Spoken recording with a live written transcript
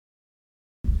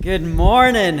Good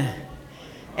morning.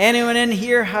 Anyone in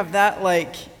here have that,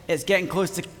 it's getting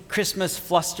close to Christmas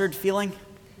flustered feeling?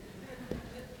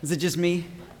 Is it just me?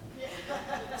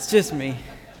 It's just me.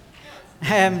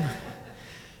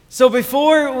 So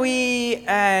before we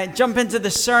jump into the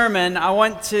sermon, I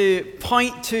want to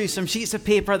point to some sheets of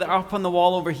paper that are up on the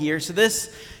wall over here. So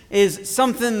this is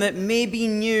something that may be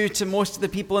new to most of the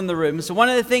people in the room. So one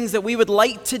of the things that we would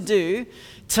like to do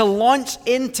to launch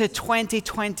into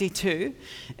 2022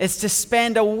 is to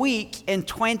spend a week in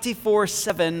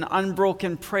 24/7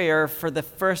 unbroken prayer for the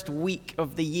first week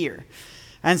of the year.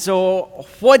 And so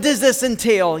what does this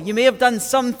entail? You may have done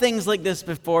some things like this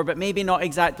before, but maybe not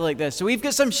exactly like this. So we've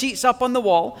got some sheets up on the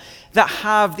wall that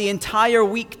have the entire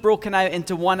week broken out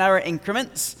into 1 hour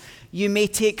increments. You may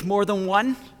take more than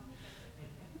one.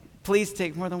 Please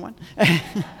take more than one.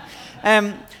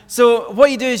 So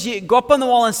what you do is you go up on the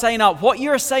wall and sign up. What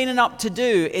you're signing up to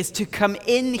do is to come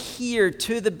in here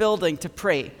to the building to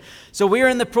pray. So we're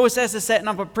in the process of setting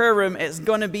up a prayer room. It's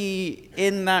going to be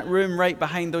in that room right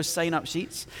behind those sign-up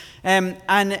sheets. And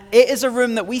it is a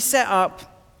room that we set up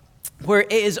where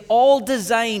it is all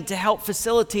designed to help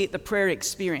facilitate the prayer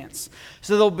experience.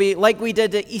 So there'll be, like we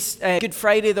did at Good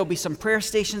Friday, there'll be some prayer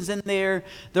stations in there.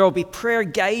 There will be prayer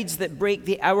guides that break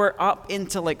the hour up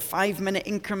into 5-minute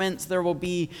increments. There will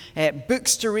be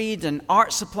books to read and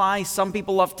art supplies. Some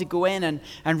people love to go in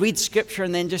and read scripture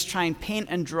and then just try and paint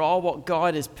and draw what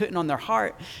God is putting on their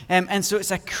heart. And so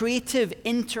it's a creative,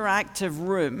 interactive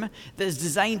room that is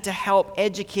designed to help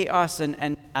educate us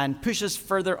and push us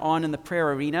further on in the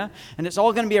prayer arena. And it's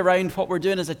all going to be around what we're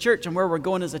doing as a church and where we're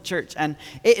going as a church. And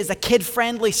it is a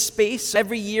kid-friendly space. So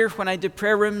every year when I do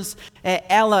prayer rooms,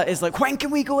 Ella is like, when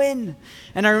can we go in?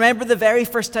 And I remember the very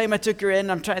first time I took her in,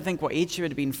 I'm trying to think what age she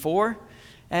would have been, 4.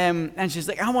 And she's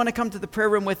like, I want to come to the prayer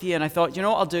room with you. And I thought, you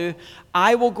know what I'll do?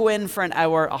 I will go in for an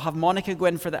hour. I'll have Monica go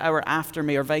in for the hour after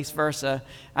me or vice versa.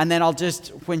 And then I'll just,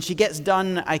 when she gets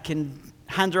done, I can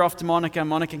hand her off to Monica. And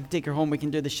Monica can take her home. We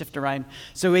can do the shift around.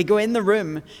 So we go in the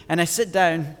room and I sit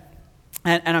down.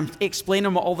 And I'm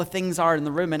explaining what all the things are in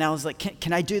the room. And Ella's like,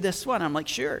 can I do this one? I'm like,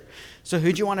 sure. So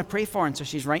who do you want to pray for? And so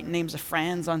she's writing names of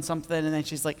friends on something. And then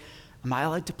she's like, am I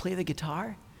allowed to play the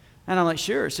guitar? And I'm like,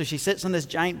 sure. So she sits on this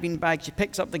giant beanbag. She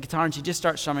picks up the guitar and she just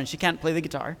starts strumming. She can't play the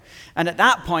guitar. And at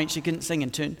that point, she couldn't sing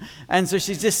in tune. And so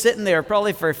she's just sitting there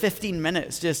probably for 15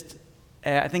 minutes just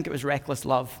I think it was Reckless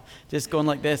Love, just going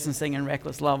like this and singing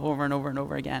Reckless Love over and over and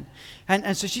over again.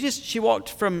 And so she walked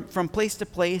from place to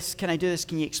place. Can I do this?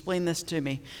 Can you explain this to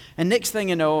me? And next thing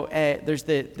you know, there's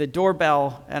the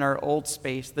doorbell in our old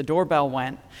space. The doorbell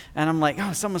went, and I'm like,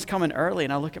 oh, someone's coming early.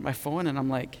 And I look at my phone, and I'm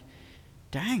like,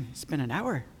 dang, it's been an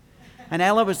hour. And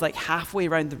Ella was halfway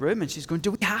around the room, and she's going,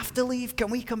 do we have to leave? Can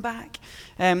we come back?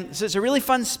 So it's a really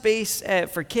fun space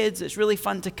for kids. It's really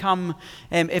fun to come.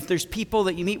 If there's people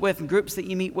that you meet with and groups that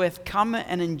you meet with, come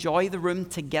and enjoy the room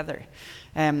together.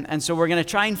 And so we're going to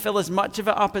try and fill as much of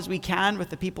it up as we can with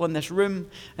the people in this room.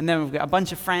 And then we've got a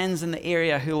bunch of friends in the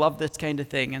area who love this kind of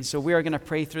thing. And so we're going to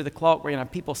pray through the clock. We're going to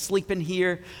have people sleeping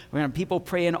here. We're going to have people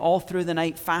praying all through the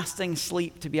night, fasting,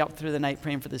 sleep, to be up through the night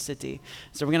praying for the city.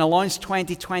 So we're going to launch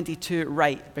 2022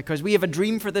 right, because we have a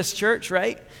dream for this church,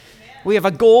 right? We have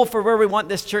a goal for where we want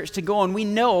this church to go, and we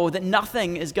know that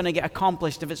nothing is going to get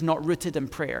accomplished if it's not rooted in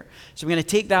prayer. So we're going to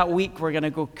take that week, we're going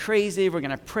to go crazy, we're going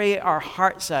to pray our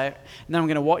hearts out, and then we're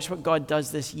going to watch what God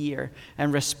does this year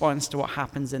in response to what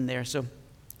happens in there. So at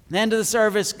the end of the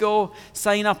service, go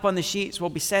sign up on the sheets. We'll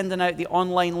be sending out the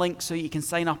online link so you can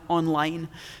sign up online,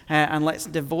 and let's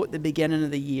devote the beginning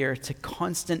of the year to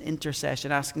constant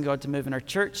intercession, asking God to move in our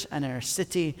church and in our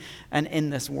city and in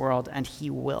this world, and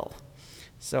He will.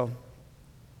 So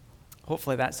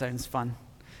hopefully that sounds fun.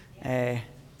 When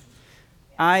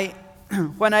I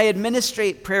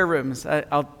administrate prayer rooms,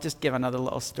 I'll just give another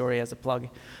little story as a plug.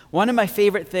 One of my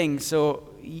favorite things, so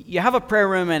you have a prayer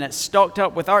room and it's stocked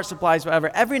up with art supplies, whatever.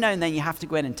 Every now and then you have to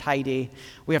go in and tidy.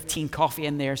 We have tea and coffee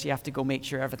in there, so you have to go make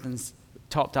sure everything's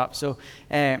topped up. So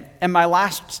in my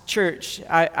last church,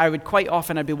 I would quite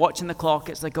often, I'd be watching the clock.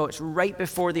 It's like, oh, it's right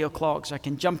before the o'clock, so I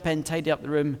can jump in, tidy up the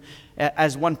room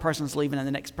as one person's leaving and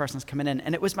the next person's coming in.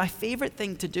 And it was my favorite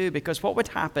thing to do, because what would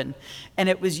happen, and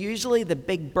it was usually the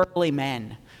big burly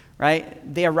men,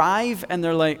 right? They arrive and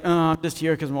they're like, oh, I'm just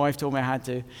here because my wife told me I had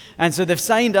to. And so they've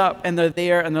signed up and they're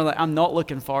there and they're like, I'm not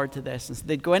looking forward to this. And so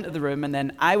they'd go into the room, and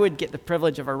then I would get the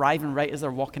privilege of arriving right as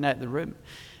they're walking out of the room.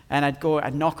 And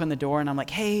I'd knock on the door, and I'm like,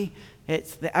 hey,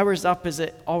 the hour's up. Is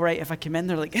it all right if I come in?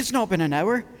 They're like, it's not been an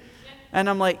hour. And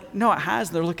I'm like, no, it has.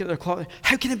 And they're looking at their clock.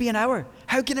 How can it be an hour?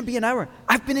 How can it be an hour?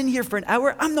 I've been in here for an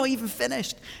hour. I'm not even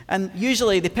finished. And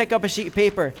usually they pick up a sheet of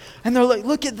paper and they're like,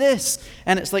 look at this.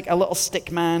 And it's like a little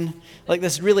stick man, like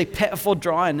this really pitiful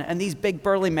drawing. And these big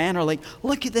burly men are like,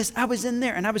 look at this. I was in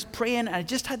there and I was praying and I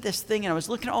just had this thing and I was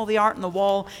looking at all the art on the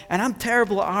wall and I'm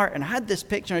terrible at art. And I had this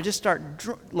picture and I just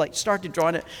started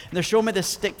drawing it. And they're showing me this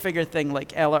stick figure thing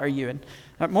like Ella or Ewan,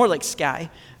 more like Sky.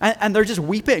 And they're just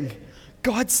weeping.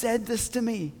 God said this to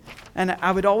me. And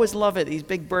I would always love it, these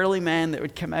big burly men that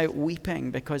would come out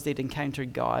weeping because they'd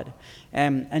encountered God.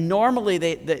 And normally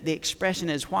the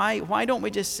expression is, why don't we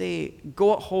just say,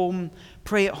 go at home,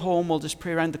 pray at home, we'll just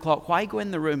pray around the clock. Why go in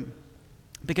the room?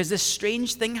 Because this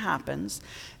strange thing happens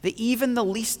that even the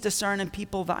least discerning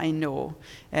people that I know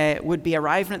would be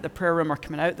arriving at the prayer room or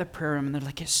coming out of the prayer room and they're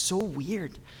like, it's so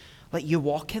weird. Like you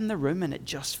walk in the room and it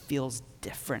just feels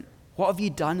different. What have you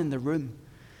done in the room?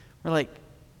 We're like,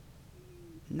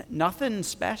 nothing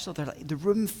special. They're like, the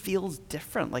room feels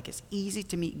different. Like it's easy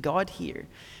to meet God here.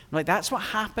 I'm like, that's what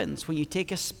happens when you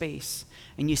take a space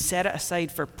and you set it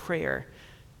aside for prayer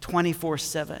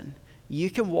 24/7.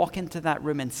 You can walk into that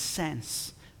room and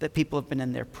sense that people have been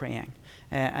in there praying.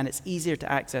 And it's easier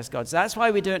to access God. So that's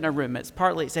why we do it in a room. It's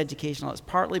partly it's educational. It's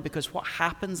partly because what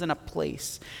happens in a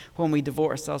place when we devote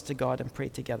ourselves to God and pray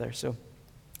together. So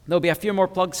there'll be a few more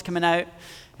plugs coming out.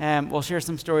 We'll share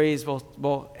some stories.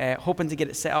 We'll hoping to get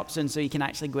it set up soon so you can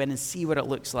actually go in and see what it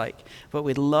looks like. But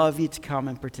we'd love you to come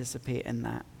and participate in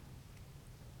that.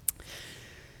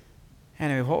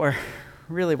 Anyway, what we're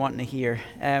really wanting to hear.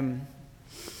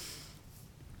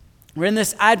 We're in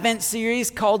this Advent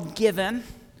series called Given,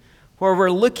 where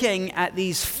we're looking at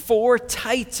these 4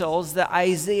 titles that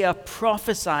Isaiah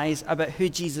prophesies about who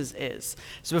Jesus is.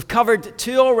 So we've covered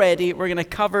 2 already. We're going to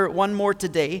cover 1 more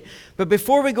today. But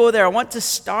before we go there, I want to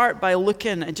start by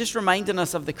looking and just reminding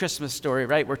us of the Christmas story,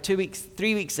 right? We're 3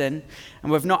 weeks in,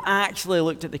 and we've not actually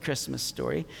looked at the Christmas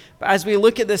story. But as we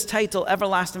look at this title,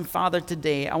 Everlasting Father,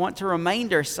 today, I want to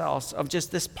remind ourselves of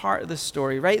just this part of the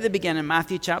story. Right at the beginning,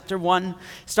 Matthew chapter 1,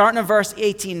 starting at verse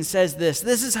 18, says this.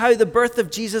 This is how the birth of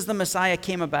Jesus the Messiah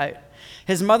came about.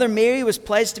 His mother Mary was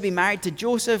pledged to be married to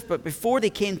Joseph, but before they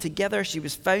came together, she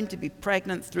was found to be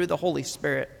pregnant through the Holy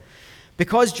Spirit.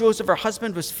 Because Joseph, her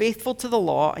husband, was faithful to the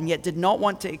law and yet did not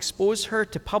want to expose her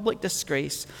to public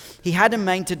disgrace, he had in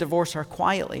mind to divorce her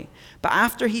quietly. But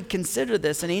after he'd considered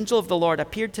this, an angel of the Lord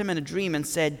appeared to him in a dream and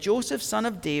said, Joseph, son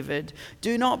of David,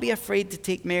 do not be afraid to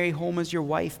take Mary home as your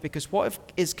wife, because what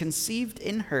is conceived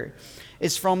in her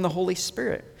is from the Holy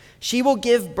Spirit. She will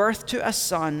give birth to a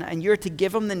son, and you're to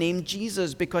give him the name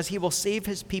Jesus, because he will save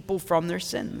his people from their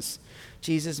sins.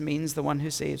 Jesus means the one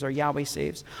who saves, or Yahweh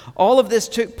saves. All of this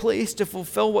took place to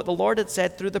fulfill what the Lord had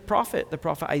said through the prophet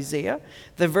Isaiah.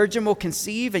 The virgin will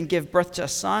conceive and give birth to a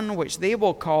son, which they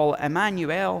will call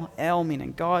Emmanuel, El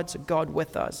meaning God, so God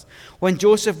with us. When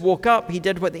Joseph woke up, he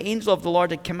did what the angel of the Lord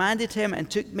had commanded him and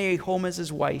took Mary home as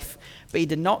his wife. But he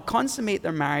did not consummate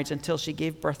their marriage until she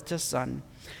gave birth to a son,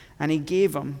 and he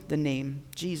gave him the name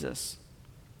Jesus.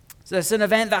 So it's an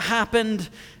event that happened.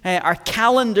 Our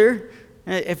calendar,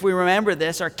 if we remember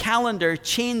this, our calendar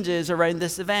changes around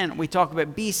this event. We talk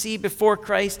about BC, before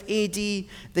Christ, AD,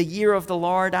 the year of the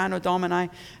Lord, Anno Domini.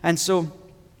 And so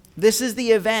this is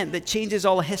the event that changes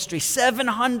all of history.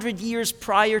 700 years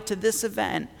prior to this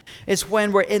event is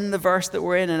when we're in the verse that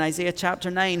we're in Isaiah chapter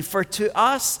 9. For to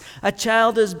us a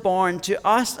child is born, to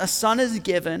us a son is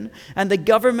given, and the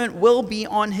government will be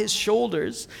on his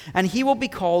shoulders, and he will be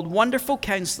called Wonderful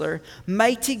Counselor,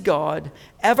 Mighty God,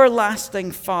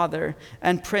 Everlasting Father,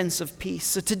 and Prince of Peace.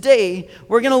 So today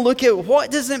we're going to look at what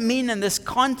does it mean in this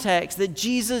context that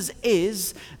Jesus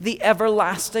is the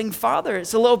Everlasting Father.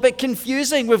 It's a little bit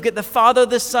confusing. We've got the Father,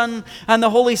 the Son, and the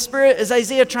Holy Spirit. Is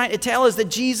Isaiah trying to tell us that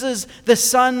Jesus, the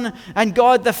Son, and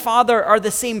God the Father are the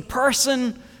same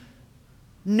person?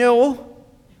 No.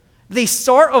 They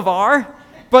sort of are,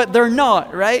 but they're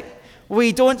not, right?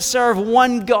 We don't serve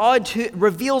one God who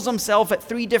reveals himself at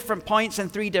 3 different points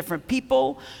and 3 different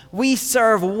people. We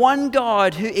serve one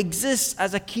God who exists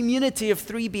as a community of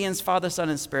 3 beings, Father, Son,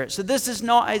 and Spirit. So this is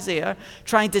not Isaiah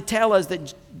trying to tell us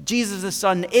that Jesus the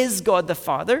Son is God the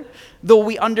Father, though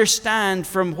we understand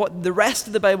from what the rest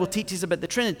of the Bible teaches about the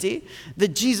Trinity that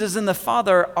Jesus and the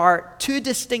Father are 2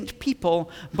 distinct people,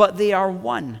 but they are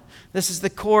one. This is the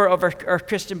core of our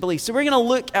Christian belief. So we're going to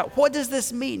look at what does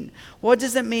this mean? What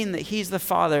does it mean that he's the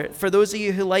Father? For those of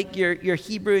you who like your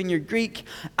Hebrew and your Greek,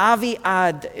 Avi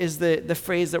Ad is the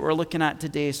phrase that we're looking at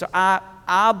today. So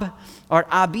Ab or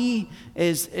Abi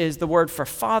is the word for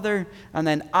father, and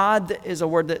then Ad is a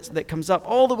word that comes up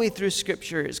all the way through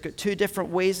Scripture. It's got two different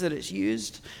ways that it's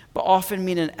used, but often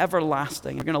meaning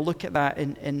everlasting. We're going to look at that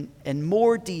in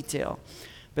more detail.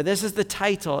 But this is the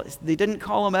title. They didn't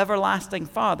call him Everlasting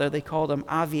Father. They called him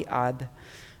Avi-Ad.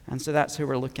 And so that's who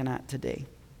we're looking at today.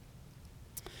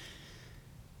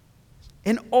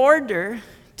 In order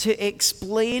to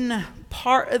explain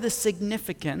part of the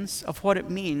significance of what it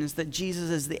means that Jesus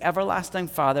is the Everlasting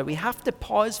Father, we have to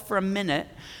pause for a minute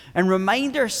and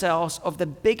remind ourselves of the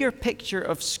bigger picture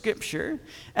of Scripture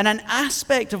and an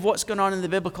aspect of what's going on in the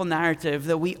biblical narrative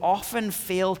that we often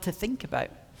fail to think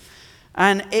about.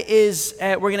 And it is,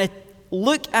 we're going to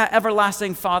look at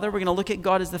Everlasting Father. We're going to look at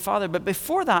God as the Father. But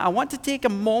before that, I want to take a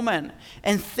moment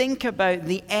and think about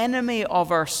the enemy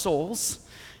of our souls,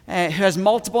 who has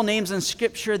multiple names in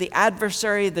Scripture: the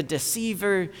adversary, the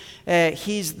deceiver.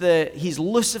 He's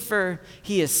Lucifer.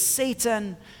 He is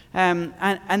Satan.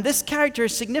 And this character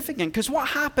is significant because what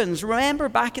happens, remember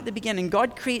back at the beginning,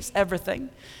 God creates everything.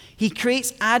 He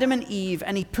creates Adam and Eve,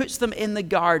 and he puts them in the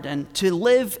garden to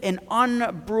live in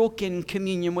unbroken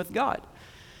communion with God.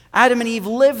 Adam and Eve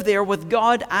live there with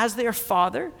God as their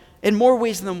father in more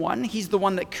ways than one. He's the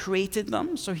one that created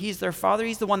them, so he's their father.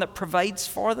 He's the one that provides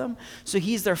for them, so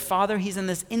he's their father. He's in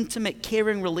this intimate,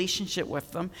 caring relationship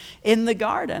with them in the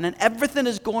garden, and everything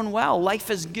is going well.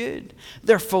 Life is good.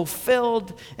 They're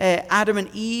fulfilled. Adam and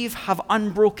Eve have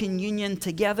unbroken union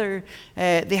together.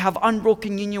 They have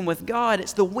unbroken union with God.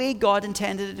 It's the way God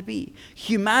intended it to be.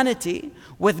 Humanity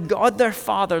with God their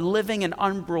Father living in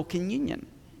unbroken union.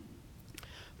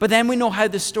 But then we know how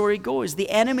the story goes. The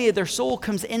enemy of their soul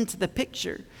comes into the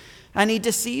picture, and he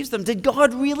deceives them. Did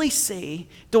God really say,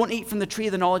 don't eat from the tree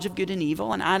of the knowledge of good and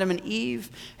evil? And Adam and Eve,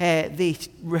 they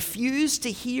refuse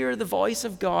to hear the voice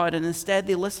of God, and instead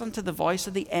they listen to the voice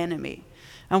of the enemy.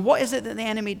 And what is it that the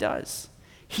enemy does?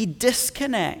 He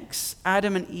disconnects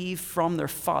Adam and Eve from their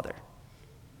father.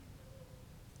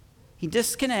 He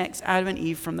disconnects Adam and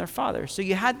Eve from their father. So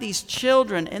you had these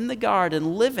children in the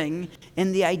garden living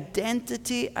in the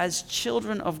identity as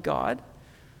children of God,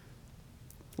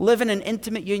 living in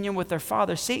intimate union with their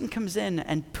father. Satan comes in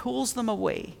and pulls them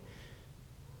away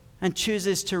and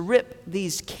chooses to rip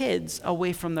these kids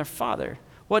away from their father.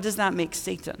 What does that make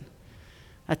Satan?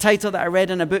 A title that I read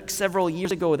in a book several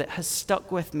years ago that has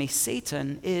stuck with me.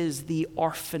 Satan is the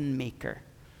orphan maker.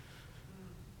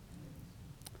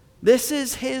 This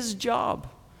is his job.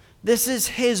 This is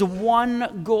his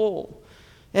one goal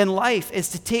in life, is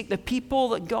to take the people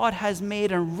that God has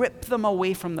made and rip them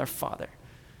away from their father.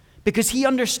 Because he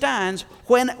understands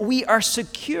when we are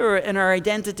secure in our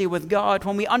identity with God,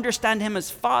 when we understand him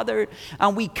as Father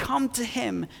and we come to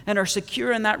him and are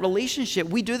secure in that relationship,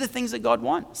 we do the things that God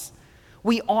wants.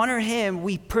 We honor him,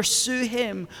 we pursue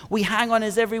him, we hang on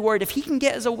his every word. If he can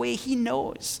get us away, he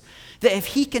knows that if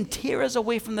he can tear us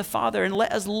away from the Father and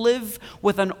let us live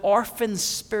with an orphan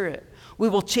spirit, we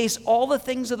will chase all the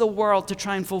things of the world to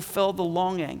try and fulfill the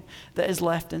longing that is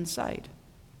left inside.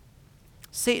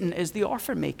 Satan is the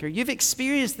orphan maker. You've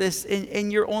experienced this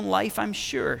in your own life, I'm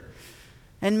sure,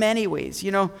 in many ways.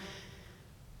 You know,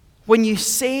 when you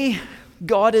say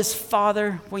God is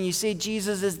Father, when you say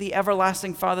Jesus is the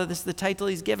everlasting Father, this is the title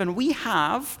he's given, we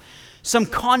have some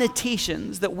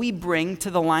connotations that we bring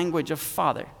to the language of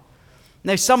Father.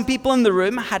 Now, some people in the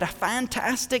room had a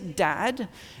fantastic dad,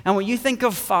 and when you think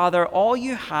of Father, all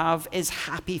you have is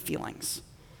happy feelings.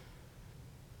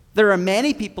 There are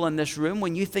many people in this room,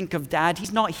 when you think of Dad,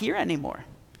 he's not here anymore.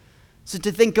 So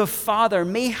to think of Father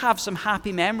may have some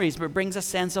happy memories, but brings a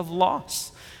sense of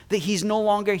loss, that he's no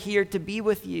longer here to be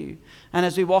with you. And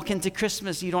as we walk into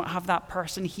Christmas, you don't have that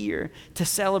person here to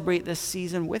celebrate this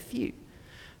season with you.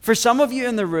 For some of you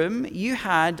in the room, you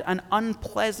had an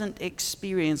unpleasant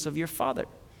experience of your father.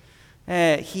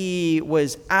 He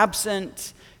was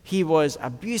absent, he was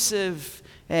abusive,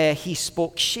 he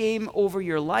spoke shame over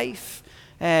your life.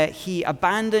 He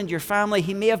abandoned your family.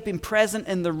 He may have been present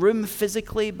in the room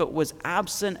physically, but was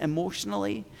absent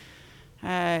emotionally.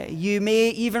 You may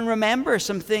even remember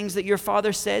some things that your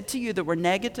father said to you that were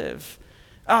negative.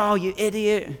 Oh, you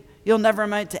idiot. You'll never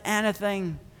amount to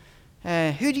anything.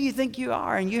 Who do you think you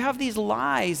are? And you have these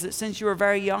lies that since you were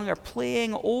very young are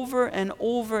playing over and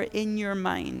over in your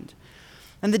mind.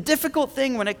 And the difficult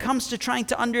thing when it comes to trying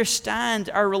to understand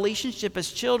our relationship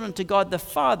as children to God the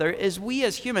Father is we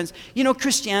as humans, you know,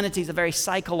 Christianity is a very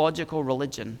psychological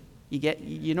religion.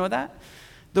 You know that?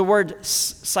 The word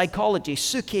psychology,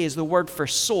 psyche, is the word for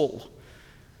soul.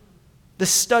 The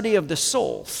study of the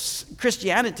soul.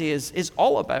 Christianity is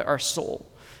all about our soul.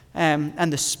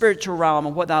 and the spiritual realm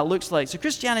and what that looks like. So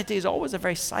Christianity is always a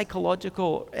very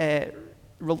psychological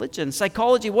religion.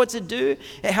 Psychology, what's it do?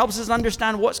 It helps us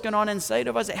understand what's going on inside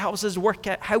of us. It helps us work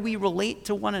out how we relate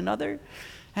to one another,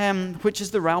 which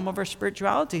is the realm of our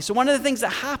spirituality. So one of the things that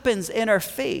happens in our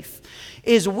faith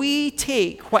is we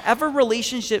take whatever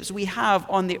relationships we have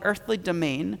on the earthly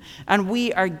domain, and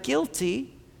we are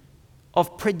guilty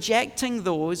of projecting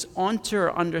those onto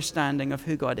our understanding of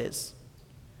who God is.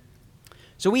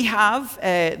 So we have,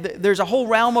 there's a whole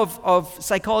realm of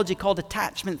psychology called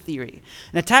attachment theory.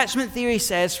 And attachment theory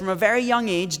says from a very young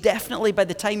age, definitely by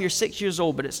the time you're 6 years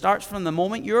old, but it starts from the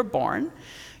moment you're born,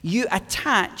 you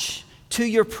attach to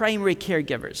your primary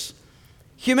caregivers.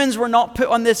 Humans were not put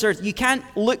on this earth. You can't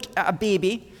look at a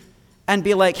baby and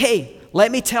be like, hey,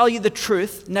 let me tell you the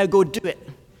truth, now go do it.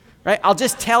 Right? I'll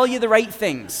just tell you the right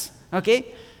things,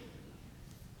 okay?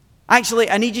 Actually,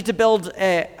 I need you to build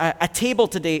a table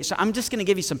today, so I'm just going to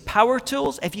give you some power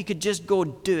tools if you could just go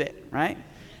do it, right?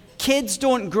 Kids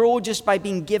don't grow just by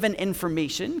being given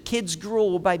information. Kids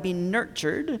grow by being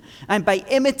nurtured and by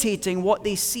imitating what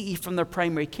they see from their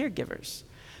primary caregivers.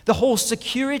 The whole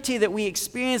security that we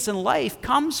experience in life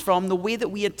comes from the way that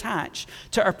we attach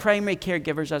to our primary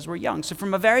caregivers as we're young. So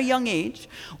from a very young age,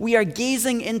 we are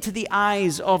gazing into the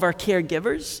eyes of our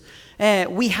caregivers.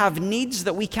 We have needs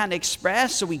that we can't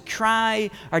express, so we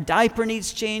cry. Our diaper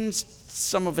needs changed.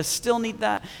 Some of us still need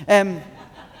that.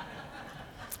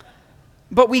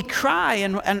 But we cry,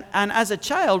 and as a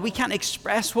child, we can't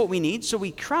express what we need, so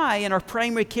we cry, and our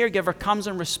primary caregiver comes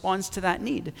and responds to that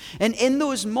need. And in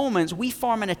those moments, we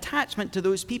form an attachment to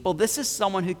those people. This is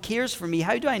someone who cares for me.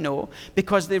 How do I know?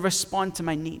 Because they respond to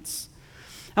my needs.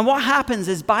 And what happens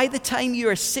is by the time you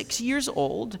are 6 years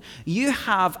old, you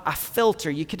have a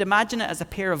filter. You could imagine it as a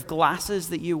pair of glasses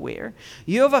that you wear.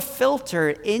 You have a filter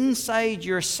inside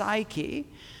your psyche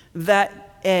that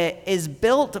is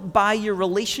built by your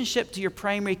relationship to your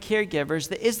primary caregivers,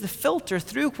 that is the filter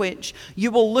through which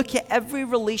you will look at every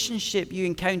relationship you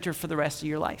encounter for the rest of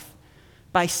your life.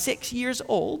 By 6 years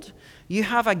old, you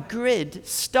have a grid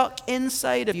stuck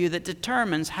inside of you that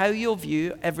determines how you'll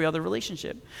view every other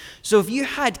relationship. So if you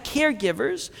had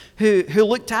caregivers who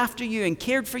looked after you and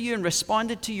cared for you and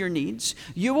responded to your needs,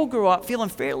 you will grow up feeling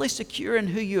fairly secure in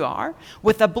who you are,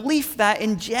 with a belief that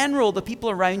in general the people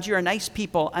around you are nice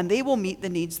people and they will meet the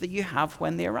needs that you have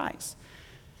when they arise.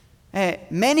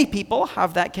 Many people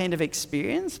have that kind of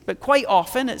experience, but quite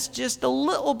often it's just a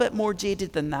little bit more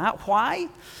jaded than that. Why?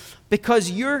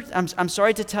 Because I'm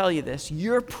sorry to tell you this,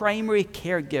 your primary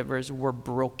caregivers were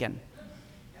broken.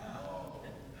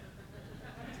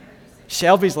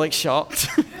 Shelby's like shocked.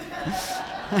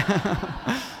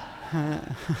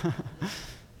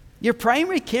 Your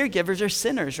primary caregivers are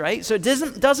sinners, right? So it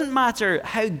doesn't matter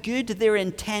how good their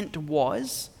intent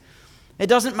was. It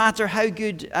doesn't matter how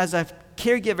good, as a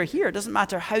caregiver here, it doesn't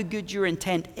matter how good your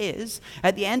intent is.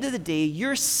 At the end of the day,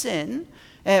 your sin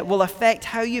will affect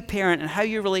how you parent and how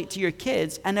you relate to your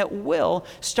kids, and it will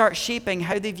start shaping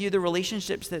how they view the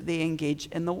relationships that they engage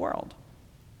in the world.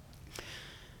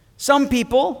 Some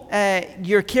people,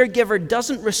 your caregiver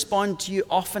doesn't respond to you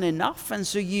often enough, and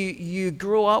so you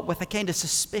grow up with a kind of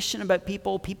suspicion about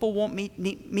people. People won't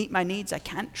meet my needs. I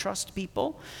can't trust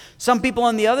people. Some people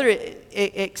on the other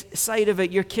side of it,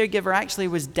 your caregiver actually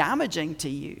was damaging to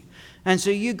you. And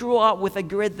so you grow up with a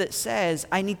grid that says,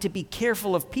 I need to be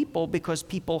careful of people because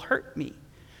people hurt me.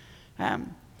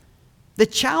 The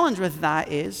challenge with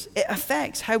that is it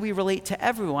affects how we relate to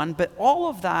everyone, but all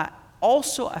of that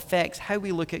also affects how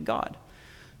we look at God.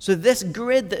 So this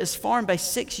grid that is formed by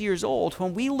 6 years old,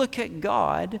 when we look at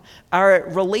God, our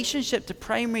relationship to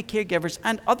primary caregivers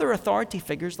and other authority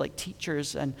figures like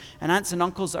teachers and aunts and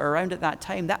uncles that are around at that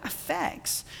time, that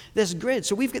affects this grid.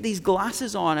 So we've got these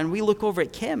glasses on and we look over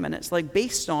at Kim, and it's like,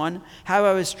 based on how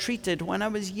I was treated when I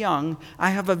was young,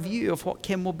 I have a view of what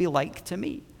Kim will be like to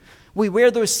me. We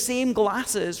wear those same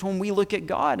glasses when we look at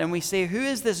God and we say, who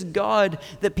is this God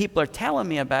that people are telling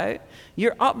me about?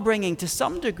 Your upbringing, to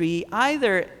some degree,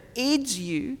 either aids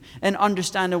you in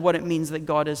understanding what it means that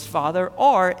God is Father,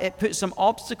 or it puts some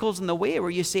obstacles in the way where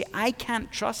you say, I can't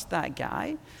trust that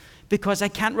guy because I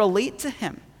can't relate to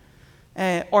him.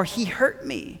 Or he hurt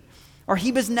me. Or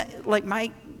he was like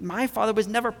my father was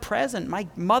never present. My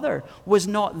mother was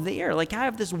not there. Like, I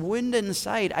have this wound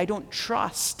inside. I don't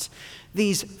trust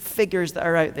these figures that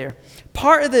are out there.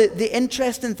 Part of the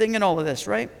interesting thing in all of this,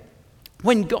 right?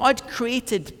 When God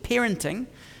created parenting,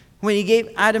 when he gave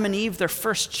Adam and Eve their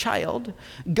first child,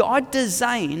 God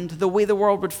designed the way the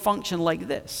world would function like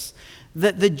this.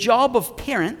 That the job of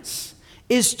parents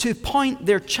is to point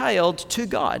their child to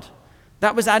God.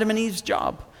 That was Adam and Eve's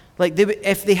job. Like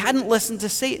if they hadn't listened to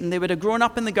Satan, they would have grown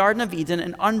up in the Garden of Eden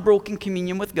in unbroken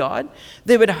communion with God.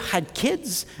 They would have had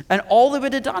kids, and all they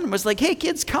would have done was like, hey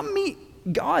kids, come meet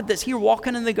God that's here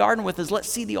walking in the garden with us. Let's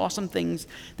see the awesome things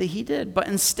that he did. But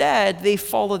instead, they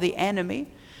follow the enemy.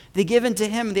 They give in to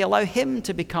him. They allow him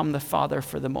to become the father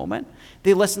for the moment.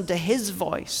 They listen to his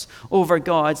voice over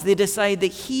God's. They decide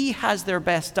that he has their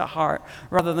best at heart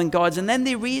rather than God's. And then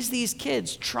they raise these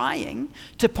kids trying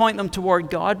to point them toward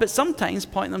God, but sometimes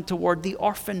point them toward the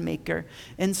orphan maker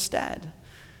instead.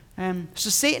 So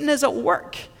Satan is at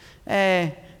work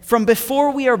from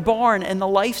before we are born in the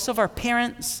lives of our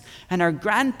parents and our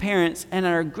grandparents and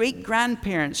our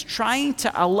great-grandparents, trying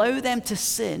to allow them to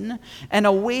sin in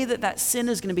a way that sin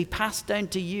is going to be passed down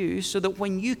to you, so that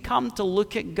when you come to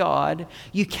look at God,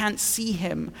 you can't see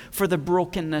him for the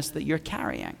brokenness that you're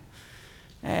carrying.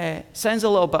 Sounds a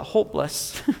little bit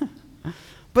hopeless,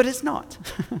 but it's not.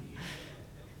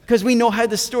 Because we know how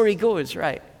the story goes,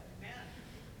 right?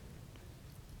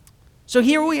 So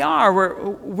here we are.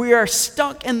 We are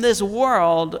stuck in this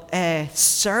world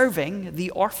serving the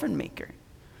orphan maker.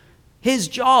 His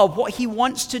job, what he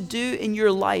wants to do in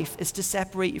your life, is to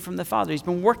separate you from the Father. He's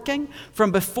been working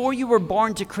from before you were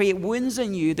born to create wounds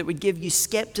in you that would give you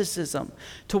skepticism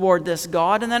toward this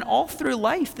God. And then all through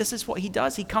life, this is what he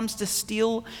does. He comes to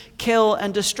steal, kill,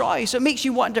 and destroy. So it makes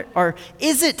you wonder, or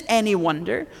is it any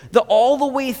wonder that all the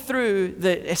way through,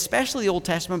 especially the Old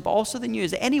Testament, but also the New,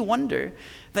 is it any wonder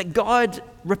that God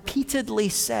repeatedly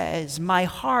says, my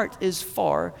heart is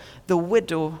for the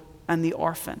widow and the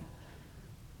orphan?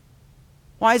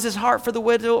 Why is his heart for the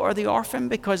widow or the orphan?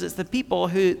 Because it's the people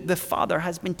who the father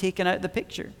has been taken out of the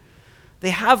picture.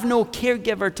 They have no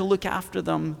caregiver to look after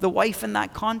them. The wife in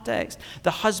that context,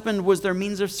 the husband was their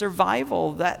means of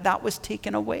survival. That was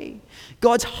taken away.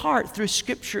 God's heart through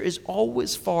Scripture is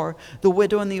always for the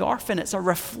widow and the orphan. It's a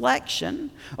reflection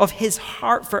of his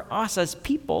heart for us as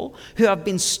people who have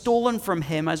been stolen from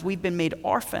him as we've been made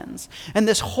orphans. And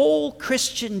this whole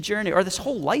Christian journey, or this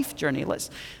whole life journey,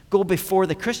 let's go before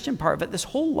the Christian part of it. This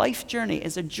whole life journey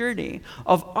is a journey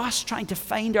of us trying to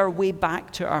find our way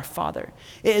back to our Father.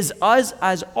 It is us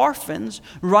as orphans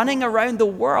running around the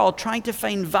world trying to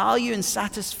find value and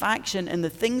satisfaction in the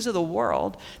things of the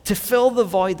world to fill the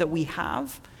void that we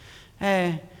have.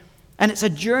 And it's a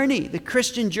journey. The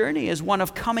Christian journey is one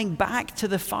of coming back to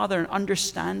the Father and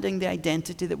understanding the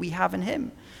identity that we have in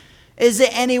him. Is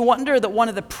it any wonder that one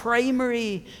of the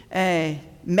primary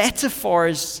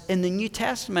metaphors in the New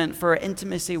Testament for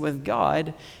intimacy with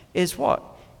God is what?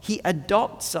 He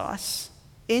adopts us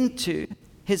into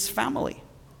his family.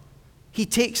 He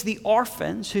takes the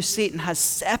orphans who Satan has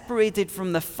separated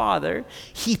from the Father.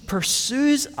 He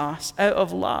pursues us out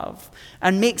of love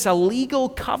and makes a legal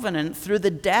covenant through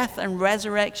the death and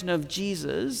resurrection of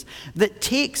Jesus that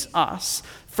takes us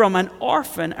from an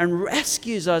orphan and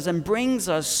rescues us and brings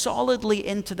us solidly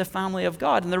into the family of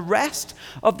God. And the rest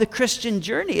of the Christian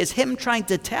journey is him trying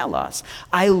to tell us,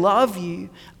 I love you,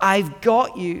 I've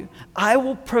got you, I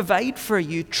will provide for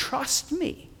you, trust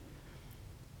me.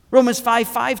 Romans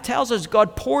 5:5 tells us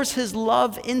God pours his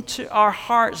love into our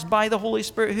hearts by the Holy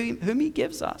Spirit whom he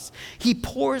gives us. He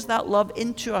pours that love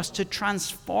into us to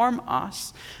transform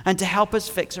us and to help us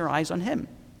fix our eyes on him.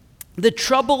 The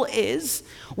trouble is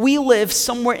we live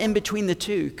somewhere in between the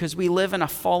two because we live in a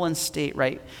fallen state,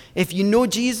 right? If you know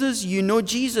Jesus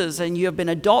and you have been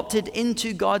adopted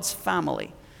into God's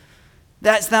family.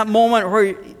 That's that moment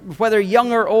where, whether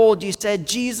young or old, you said,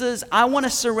 Jesus, I want to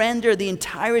surrender the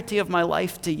entirety of my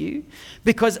life to you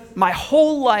because my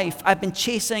whole life I've been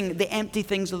chasing the empty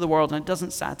things of the world and it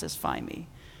doesn't satisfy me.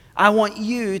 I want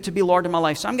you to be Lord of my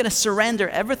life. So I'm going to surrender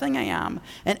everything I am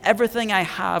and everything I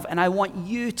have, and I want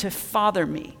you to father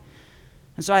me.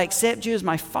 And so I accept you as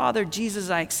my Father. Jesus,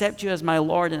 I accept you as my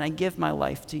Lord, and I give my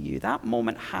life to you. That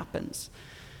moment happens.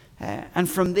 And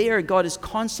from there, God is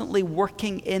constantly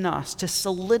working in us to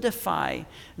solidify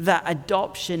that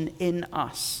adoption in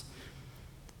us.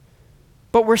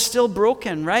 But we're still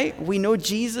broken, right? We know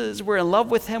Jesus, we're in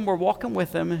love with him, we're walking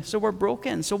with him, so we're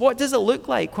broken. So what does it look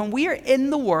like when we are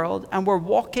in the world and we're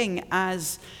walking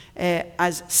as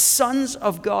sons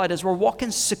of God, as we're walking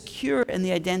secure in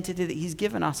the identity that he's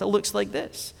given us? It looks like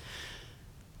this.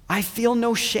 I feel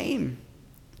no shame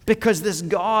because this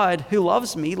God who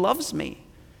loves me loves me.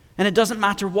 And it doesn't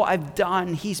matter what I've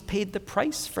done, he's paid the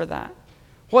price for that.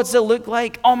 What does it look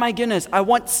like? Oh my goodness, I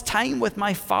want time with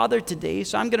my Father today,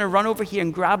 so I'm going to run over here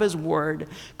and grab his word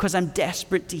because I'm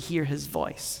desperate to hear his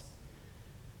voice.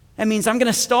 It means I'm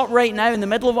going to stop right now in the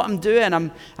middle of what I'm doing.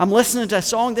 I'm listening to a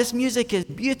song. This music is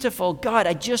beautiful. God,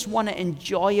 I just want to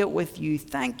enjoy it with you.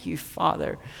 Thank you,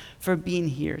 Father, for being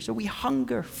here. So we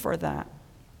hunger for that.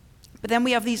 But then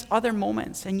we have these other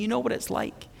moments, and you know what it's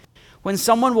like. When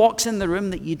someone walks in the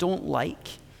room that you don't like,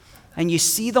 and you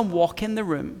see them walk in the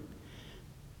room,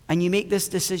 and you make this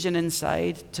decision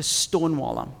inside to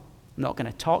stonewall them. I'm not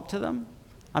going to talk to them.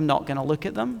 I'm not going to look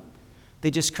at them. They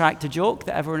just cracked a joke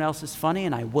that everyone else is funny,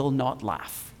 and I will not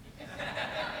laugh.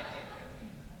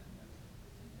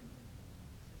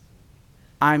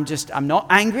 I'm not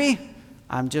angry.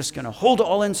 I'm just going to hold it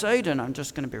all inside, and I'm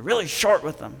just going to be really short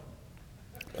with them.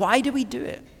 Why do we do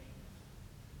it?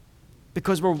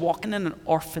 Because we're walking in an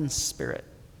orphan spirit.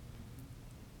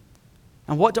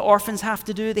 And what do orphans have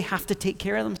to do? They have to take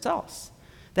care of themselves.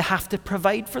 They have to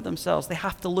provide for themselves. They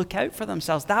have to look out for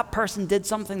themselves. That person did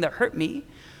something that hurt me.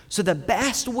 So the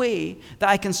best way that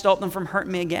I can stop them from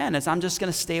hurting me again is I'm just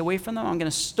going to stay away from them. I'm going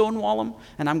to stonewall them,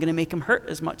 and I'm going to make them hurt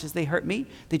as much as they hurt me.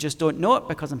 They just don't know it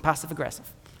because I'm passive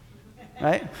aggressive.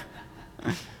 Right?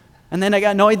 And then I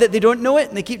get annoyed that they don't know it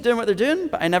and they keep doing what they're doing,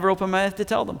 but I never open my mouth to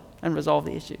tell them and resolve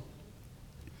the issue.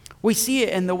 We see it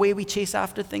in the way we chase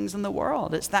after things in the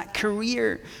world. It's that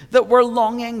career that we're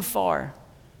longing for.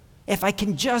 If I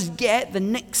can just get the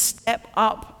next step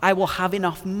up, I will have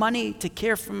enough money to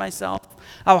care for myself.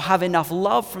 I will have enough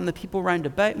love from the people round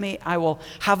about me. I will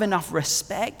have enough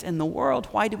respect in the world.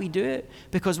 Why do we do it?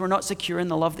 Because we're not secure in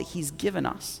the love that he's given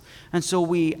us. And so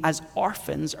we, as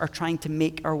orphans, are trying to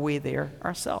make our way there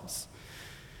ourselves.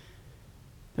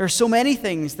 There are so many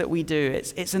things that we do.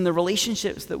 It's in the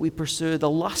relationships that we pursue, the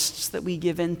lusts that we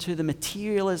give into, the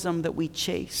materialism that we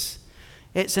chase.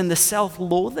 It's in the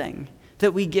self-loathing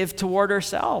that we give toward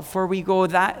ourselves, where we go,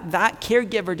 that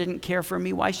caregiver didn't care for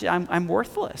me. Why should I'm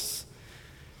worthless?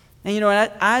 And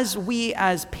as we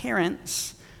as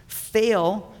parents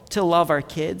fail to love our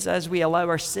kids, as we allow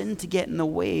our sin to get in the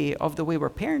way of the way we're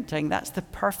parenting, that's the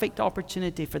perfect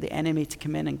opportunity for the enemy to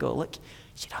come in and go, look,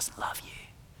 she doesn't love you.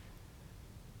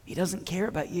 He doesn't care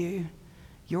about you.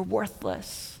 You're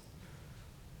worthless.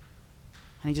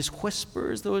 And he just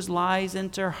whispers those lies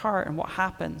into her heart. And what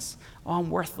happens? Oh, I'm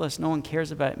worthless. No one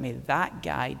cares about me. That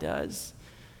guy does.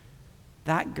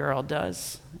 That girl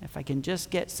does. If I can just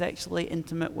get sexually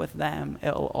intimate with them,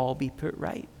 it'll all be put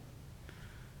right.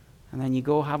 And then you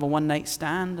go have a one-night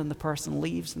stand, and the person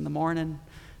leaves in the morning,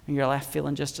 and you're left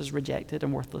feeling just as rejected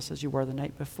and worthless as you were the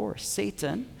night before.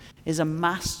 Satan is a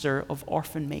master of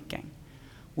orphan making.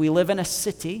 We live in a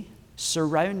city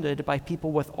surrounded by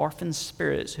people with orphan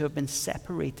spirits who have been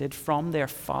separated from their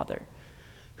father,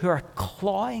 who are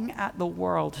clawing at the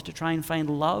world to try and find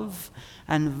love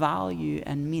and value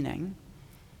and meaning.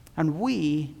 And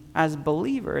we, as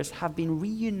believers, have been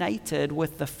reunited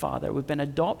with the Father. We've been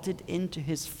adopted into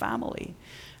his family.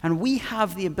 And we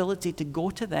have the ability to go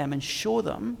to them and show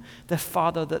them the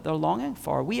Father that they're longing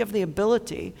for. We have the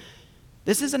ability.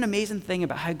 This is an amazing thing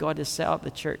about how God has set up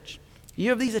the church. You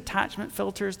have these attachment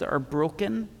filters that are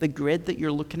broken, the grid that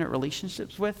you're looking at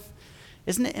relationships with.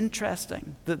 Isn't it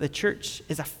interesting that the church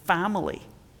is a family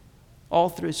all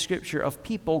through Scripture of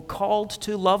people called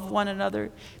to love one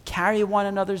another, carry one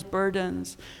another's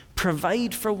burdens,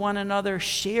 provide for one another,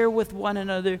 share with one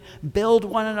another, build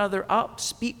one another up,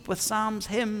 speak with psalms,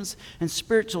 hymns, and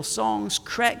spiritual songs,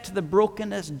 correct the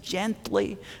brokenness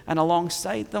gently and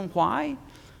alongside them. Why?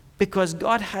 Because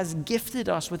God has gifted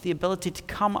us with the ability to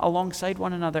come alongside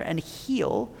one another and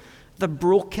heal the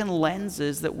broken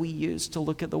lenses that we use to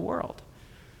look at the world.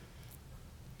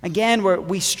 Again,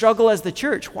 we struggle as the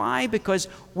church. Why? Because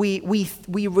we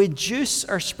reduce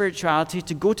our spirituality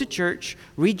to go to church,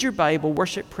 read your Bible,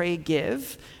 worship, pray,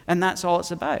 give, and that's all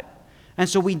it's about. And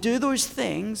so we do those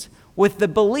things with the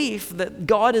belief that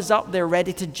God is up there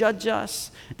ready to judge us,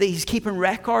 that he's keeping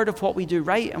record of what we do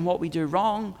right and what we do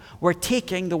wrong. We're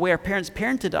taking the way our parents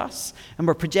parented us and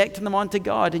we're projecting them onto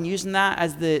God and using that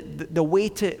as the way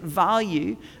to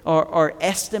value or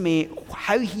estimate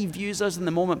how he views us in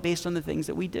the moment based on the things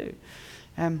that we do.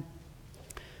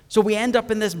 So we end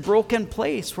up in this broken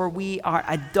place where we are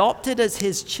adopted as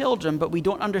his children, but we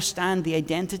don't understand the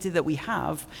identity that we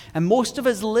have. And most of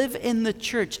us live in the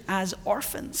church as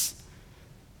orphans.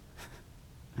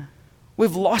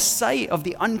 We've lost sight of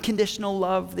the unconditional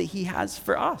love that he has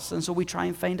for us, and so we try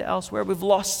and find it elsewhere. We've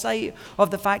lost sight of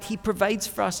the fact he provides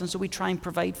for us, and so we try and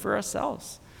provide for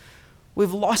ourselves.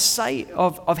 We've lost sight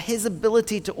of his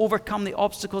ability to overcome the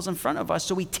obstacles in front of us,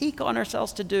 so we take on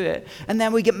ourselves to do it, and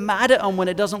then we get mad at him when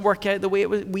it doesn't work out the way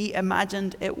we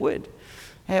imagined it would.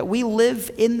 We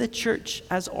live in the church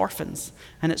as orphans,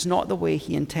 and it's not the way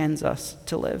he intends us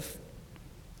to live.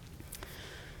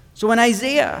 So when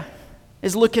Isaiah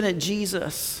is looking at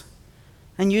Jesus,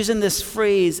 and using this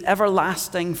phrase,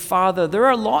 everlasting Father. There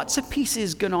are lots of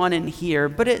pieces going on in here,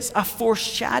 but it's a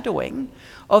foreshadowing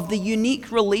of the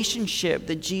unique relationship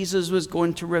that Jesus was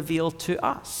going to reveal to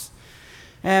us.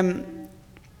 Let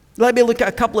me look at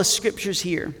a couple of scriptures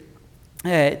here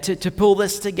to pull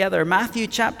this together. Matthew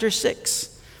chapter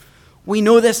 6. We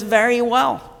know this very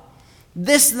well.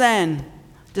 This then,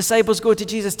 disciples go to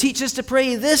Jesus, teach us to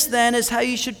pray. This then is how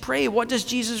you should pray. What does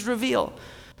Jesus reveal?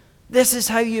 This is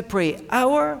how you pray.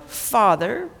 Our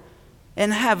Father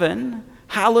in heaven,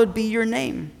 hallowed be your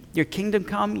name. Your kingdom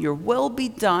come, your will be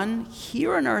done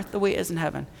here on earth the way it is in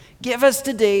heaven. Give us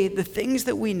today the things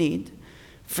that we need.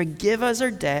 Forgive us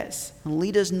our debts and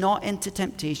lead us not into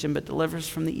temptation, but deliver us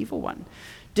from the evil one.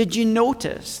 Did you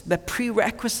notice the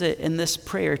prerequisite in this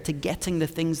prayer to getting the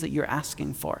things that you're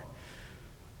asking for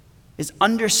is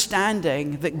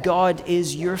understanding that God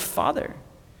is your Father.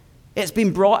 It's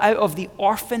been brought out of the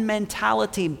orphan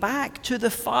mentality back to the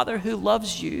Father who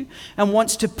loves you and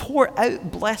wants to pour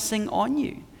out blessing on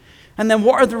you. And then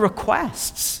what are the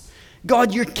requests?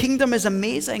 God, your kingdom is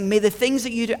amazing. May the things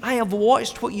that you do, I have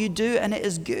watched what you do and it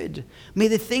is good. May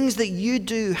the things that you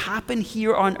do happen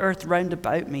here on earth round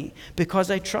about me because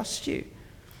I trust you.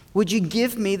 Would you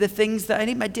give me the things that I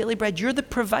need, my daily bread? You're the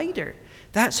provider.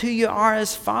 That's who you are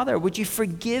as Father. Would you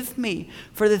forgive me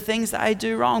for the things that I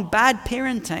do wrong? Bad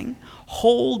parenting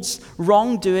holds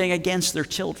wrongdoing against their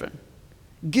children.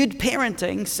 Good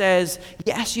parenting says,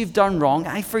 yes, you've done wrong.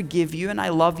 I forgive you and I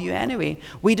love you anyway.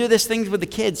 We do these things with the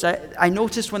kids. I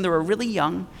noticed when they were really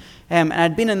young, and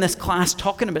I'd been in this class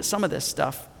talking about some of this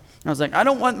stuff. And I was like, I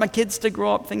don't want my kids to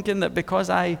grow up thinking that because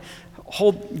I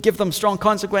give them strong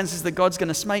consequences that God's going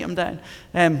to smite them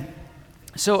down.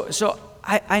 So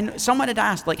someone had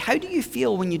asked, like, how do you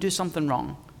feel when you do something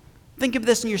wrong? Think of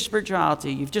this in your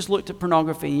spirituality. You've just looked at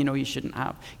pornography and you know you shouldn't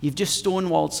have. You've just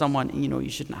stonewalled someone and you know you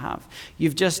shouldn't have.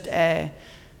 You've just had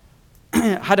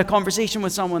a conversation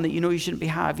with someone that you know you shouldn't be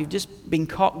have. You've just been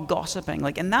caught gossiping.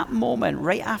 Like in that moment,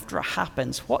 right after it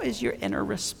happens, what is your inner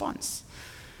response?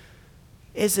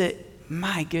 Is it,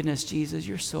 my goodness, Jesus,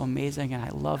 you're so amazing and I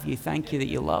love you. Thank you that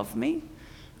you love me?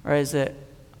 Or is it,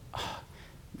 oh,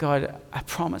 God, I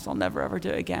promise I'll never ever do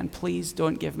it again. Please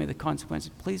don't give me the consequences.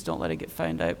 Please don't let it get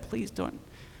found out. Please don't.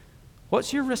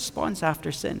 What's your response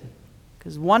after sin?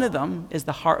 Because one of them is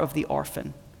the heart of the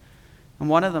orphan, and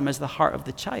one of them is the heart of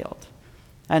the child.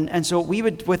 And so we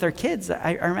would, with our kids,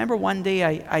 I remember one day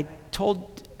I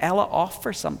told Ella off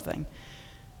for something.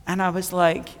 And I was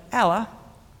like, Ella,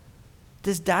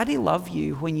 does Daddy love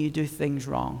you when you do things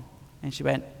wrong? And she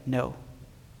went, no.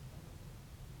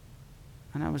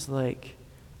 And I was like,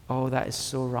 oh, that is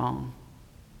so wrong.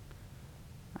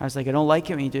 I was like, I don't like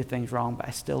it when you do things wrong, but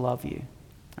I still love you.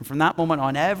 And from that moment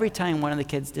on, every time one of the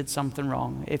kids did something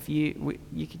wrong, if you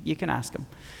can ask them.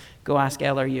 Go ask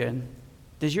Ella or Ewan,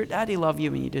 does your daddy love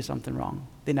you when you do something wrong?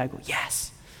 They now go,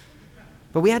 yes.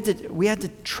 But we had to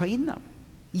train them.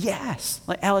 Yes.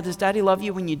 Like, Ella, does Daddy love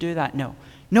you when you do that? No.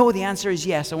 No, the answer is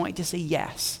yes. I want you to say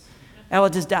yes. Ella,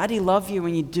 does Daddy love you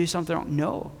when you do something wrong?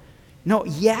 No. No,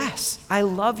 yes, I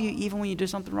love you even when you do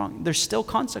something wrong. There's still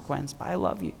consequence, but I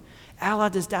love you. Ella,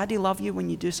 does Daddy love you when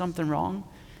you do something wrong?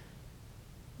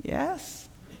 Yes.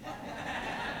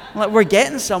 Like, we're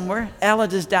getting somewhere. Ella,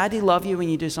 does Daddy love you when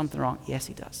you do something wrong? Yes,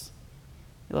 he does.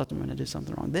 He loves me when I do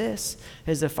something wrong. This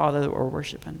is the Father that we're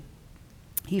worshiping.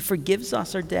 He forgives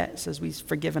us our debts as we've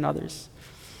forgiven others.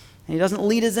 And he doesn't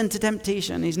lead us into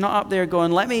temptation. He's not up there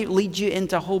going, let me lead you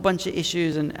into a whole bunch of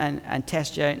issues and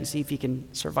test you out and see if you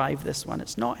can survive this one.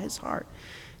 It's not his heart.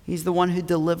 He's the one who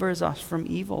delivers us from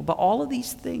evil. But all of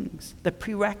these things, the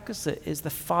prerequisite is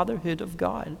the fatherhood of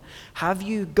God. Have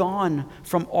you gone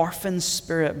from orphan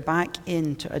spirit back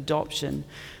into adoption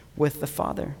with the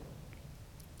Father?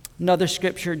 Another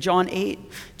scripture, John 8,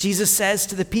 Jesus says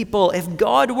to the people, if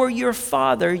God were your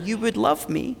Father, you would love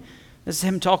me. This is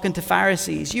him talking to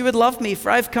Pharisees. You would love me,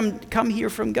 for I've come here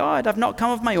from God. I've not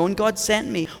come of my own. God sent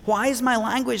me. Why is my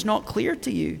language not clear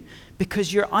to you?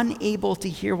 Because you're unable to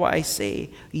hear what I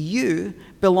say. You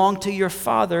belong to your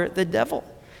father, the devil,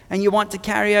 and you want to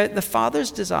carry out the father's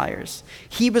desires.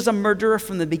 He was a murderer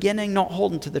from the beginning, not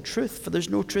holding to the truth, for there's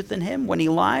no truth in him. When he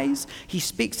lies, he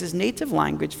speaks his native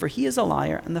language, for he is a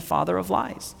liar and the father of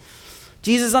lies.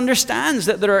 Jesus understands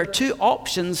that there are two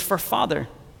options for father.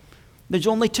 There's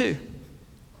only two.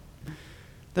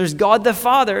 There's God the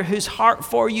Father, whose heart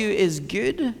for you is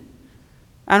good.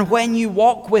 And when you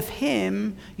walk with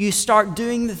him, you start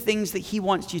doing the things that he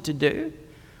wants you to do.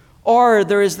 Or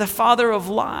there is the father of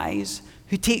lies,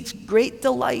 who takes great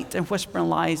delight in whispering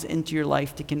lies into your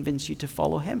life to convince you to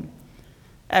follow him.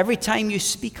 Every time you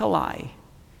speak a lie,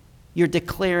 you're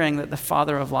declaring that the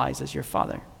father of lies is your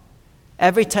father.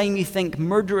 Every time you think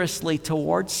murderously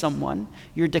towards someone,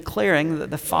 you're declaring that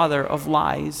the father of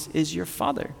lies is your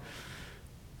father.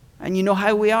 And you know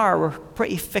how we are. We're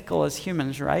pretty fickle as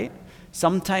humans, right?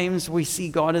 Sometimes we see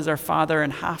God as our father,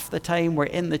 and half the time we're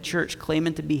in the church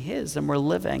claiming to be his, and we're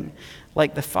living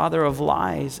like the father of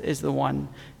lies is the one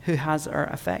who has our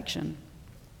affection.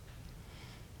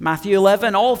 Matthew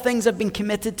 11, all things have been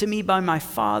committed to me by my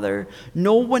Father.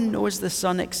 No one knows the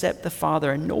Son except the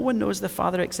Father, and no one knows the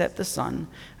Father except the Son,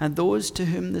 and those to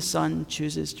whom the Son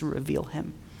chooses to reveal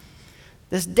him.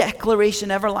 This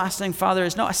declaration, everlasting Father,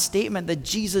 is not a statement that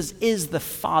Jesus is the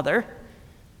Father.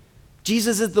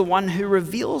 Jesus is the one who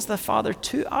reveals the Father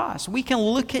to us. We can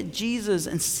look at Jesus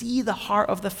and see the heart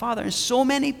of the Father. And so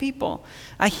many people,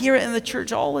 I hear it in the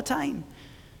church all the time.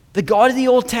 The God of the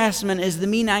Old Testament is the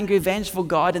mean, angry, vengeful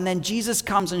God, and then Jesus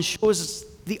comes and shows us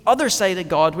the other side of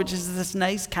God, which is this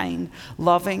nice, kind,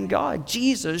 loving God.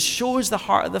 Jesus shows the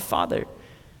heart of the Father.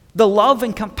 The love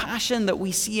and compassion that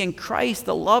we see in Christ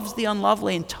that loves the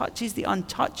unlovely and touches the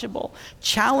untouchable,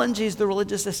 challenges the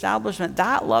religious establishment.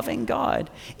 That loving God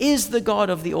is the God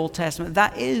of the Old Testament.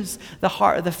 That is the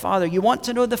heart of the Father. You want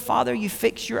to know the Father? You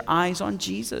fix your eyes on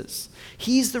Jesus.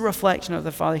 He's the reflection of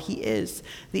the Father. He is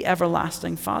the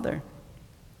everlasting Father.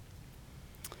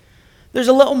 There's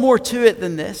a little more to it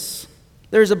than this.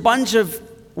 There's a bunch of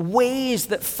ways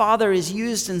that father is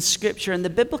used in Scripture. And the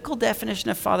biblical definition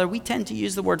of father, we tend to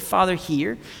use the word father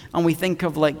here, and we think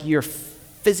of like your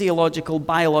physiological,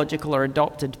 biological, or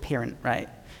adopted parent, right?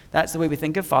 That's the way we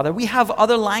think of father. We have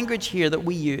other language here that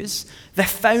we use, the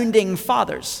founding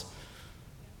fathers.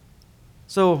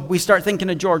 So we start thinking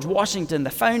of George Washington,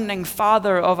 the founding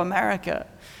father of America.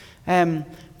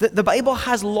 The Bible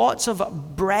has lots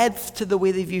of breadth to the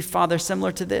way they view father,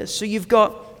 similar to this. So you've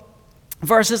got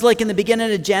verses like in the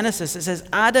beginning of Genesis, it says,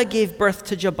 Ada gave birth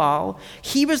to Jabal.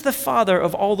 He was the father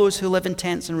of all those who live in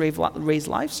tents and raise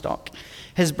livestock.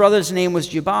 His brother's name was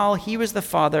Jubal. He was the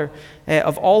father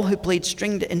of all who played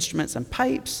stringed instruments and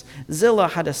pipes. Zillah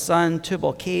had a son,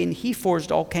 Tubal-Cain. He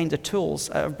forged all kinds of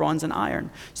tools out of bronze and iron.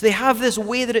 So they have this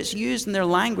way that it's used in their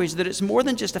language, that it's more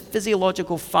than just a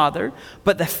physiological father,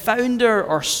 but the founder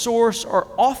or source or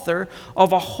author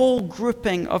of a whole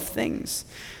grouping of things.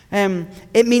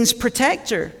 It means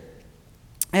protector.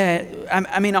 I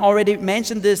already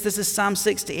mentioned this. This is Psalm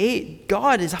 68.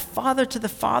 God is a father to the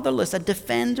fatherless, a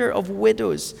defender of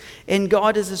widows. In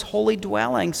God is his holy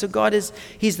dwelling. So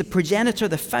he's the progenitor,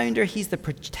 the founder. He's the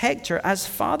protector as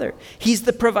father. He's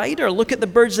the provider. Look at the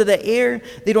birds of the air.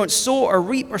 They don't sow or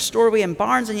reap or store away in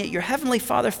barns, and yet your heavenly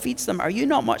Father feeds them. Are you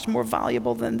not much more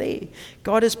valuable than they?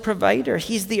 God is provider.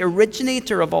 He's the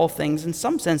originator of all things. In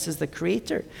some senses, the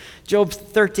creator. Job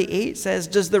 38 says,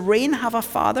 does the rain have a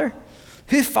father?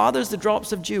 Who fathers the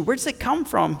drops of dew? Where does it come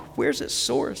from? Where's its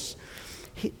source?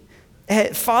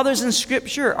 Fathers in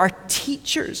Scripture are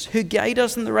teachers who guide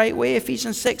us in the right way.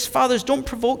 Ephesians 6, fathers, don't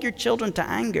provoke your children to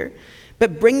anger,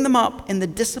 but bring them up in the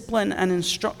discipline and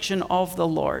instruction of the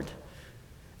Lord.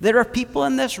 There are people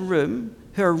in this room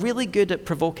who are really good at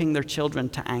provoking their children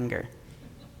to anger.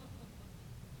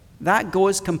 That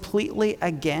goes completely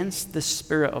against the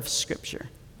spirit of Scripture.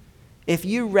 If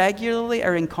you regularly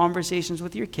are in conversations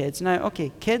with your kids, now,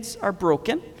 okay, kids are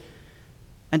broken,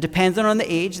 and depending on the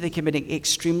age, they can be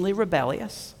extremely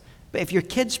rebellious. But if your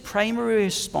kid's primary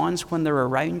response when they're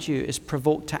around you is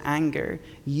provoked to anger,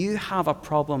 you have a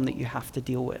problem that you have to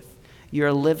deal with.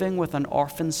 You're living with an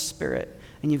orphan spirit,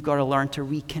 and you've got to learn to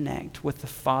reconnect with the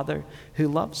Father who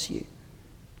loves you.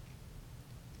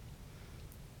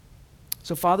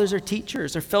 So fathers are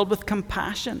teachers. They're filled with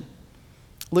compassion.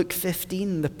 Luke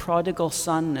 15, the prodigal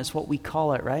son is what we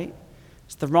call it, right?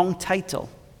 It's the wrong title.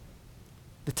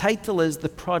 The title is the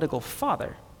prodigal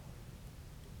father,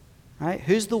 right?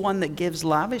 Who's the one that gives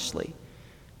lavishly?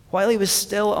 While he was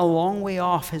still a long way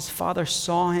off, his father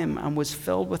saw him and was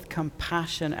filled with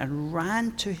compassion and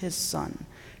ran to his son,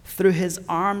 threw his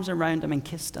arms around him and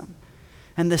kissed him.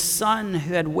 And the son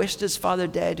who had wished his father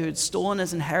dead, who had stolen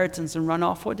his inheritance and run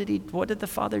off, what did the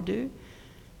father do?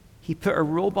 He put a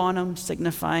robe on him,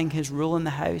 signifying his rule in the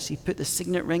house. He put the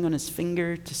signet ring on his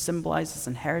finger to symbolize his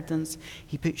inheritance.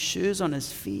 He put shoes on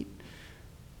his feet.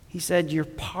 He said, you're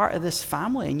part of this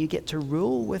family and you get to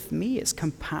rule with me. It's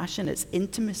compassion, it's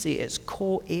intimacy, it's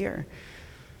co-heir.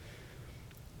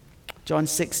 John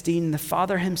 16, the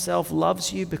Father himself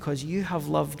loves you because you have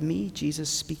loved me, Jesus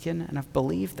speaking, and have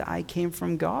believed that I came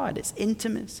from God. It's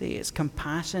intimacy, it's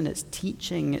compassion, it's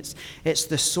teaching, it's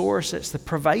the source, it's the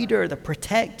provider, the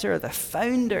protector, the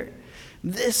founder.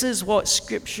 This is what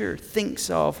Scripture thinks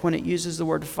of when it uses the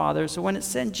word Father. So when it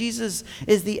said Jesus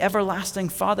is the everlasting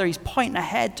Father, he's pointing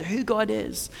ahead to who God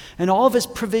is and all of his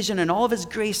provision and all of his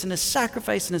grace and his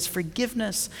sacrifice and his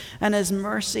forgiveness and his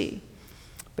mercy.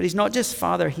 But he's not just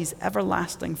Father, he's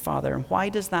everlasting Father. And why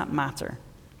does that matter?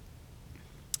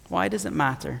 Why does it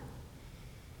matter?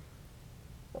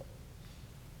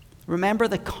 Remember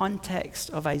the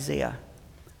context of Isaiah.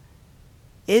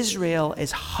 Israel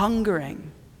is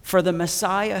hungering for the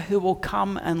Messiah who will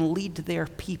come and lead their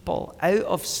people out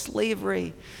of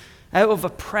slavery, out of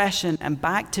oppression, and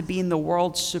back to being the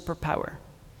world's superpower.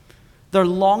 They're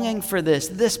longing for this.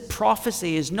 This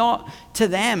prophecy is not to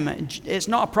them, it's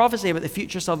not a prophecy about the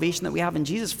future salvation that we have in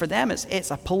Jesus. For them,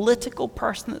 it's a political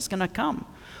person that's going to come.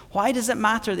 Why does it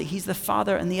matter that he's the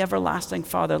Father and the everlasting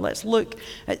Father? Let's look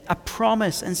at a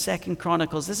promise in 2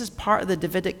 Chronicles. This is part of the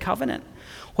Davidic covenant.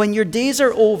 When your days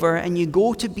are over and you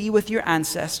go to be with your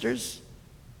ancestors,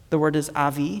 the word is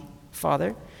Avi,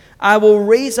 Father, I will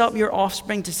raise up your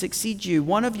offspring to succeed you,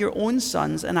 one of your own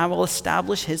sons, and I will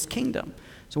establish his kingdom.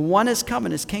 So one is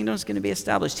coming, his kingdom is going to be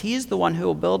established. He is the one who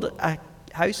will build a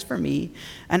house for me,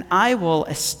 and I will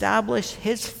establish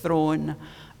his throne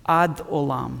ad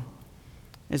olam,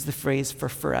 is the phrase for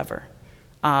forever.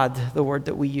 Ad, the word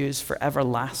that we use for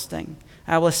everlasting.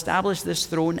 I will establish this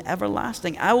throne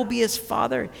everlasting. I will be his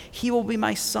father. He will be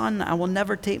my son. I will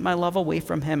never take my love away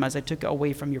from him as I took it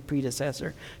away from your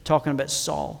predecessor, talking about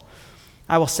Saul.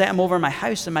 I will set him over my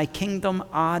house and my kingdom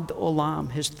ad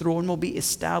olam. His throne will be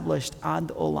established ad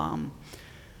olam.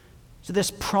 So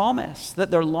this promise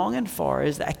that they're longing for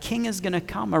is that a king is going to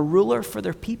come, a ruler for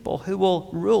their people who will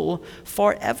rule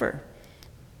forever.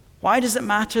 Why does it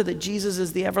matter that Jesus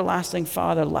is the everlasting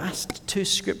Father? Last two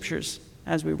scriptures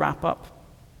as we wrap up.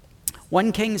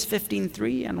 1 Kings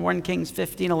 15:3 and 1 Kings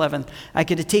 15:11. I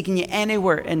could have taken you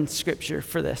anywhere in Scripture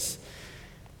for this.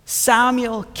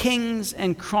 Samuel, Kings,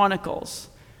 and Chronicles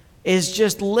is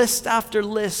just list after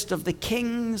list of the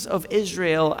kings of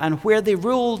Israel and where they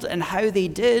ruled and how they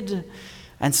did.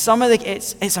 And some of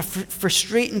it's a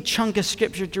frustrating chunk of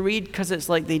Scripture to read because it's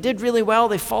like they did really well,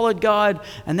 they followed God,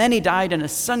 and then he died and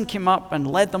his son came up and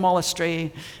led them all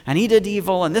astray, and he did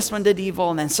evil, and this one did evil,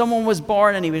 and then someone was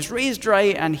born and he was raised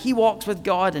right, and he walks with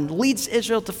God and leads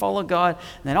Israel to follow God,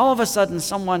 and then all of a sudden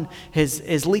someone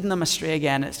is leading them astray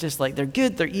again. It's just like they're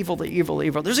good, they're evil, they're evil, they're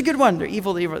evil. There's a good one, they're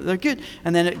evil, they're evil, they're good.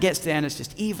 And then it gets to the end, it's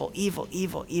just evil, evil,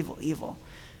 evil, evil, evil.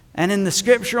 And in the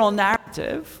scriptural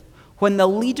narrative, when the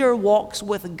leader walks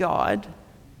with God,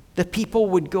 the people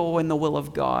would go in the will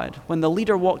of God. When the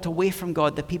leader walked away from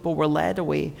God, the people were led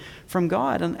away from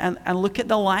God. And look at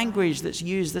the language that's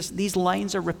used. These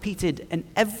lines are repeated in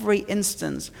every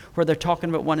instance where they're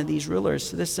talking about one of these rulers.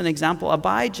 So this is an example.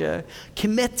 Abijah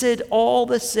committed all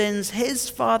the sins his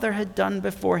father had done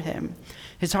before him.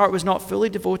 His heart was not fully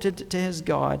devoted to his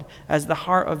God as the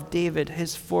heart of David,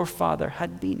 his forefather,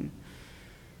 had been.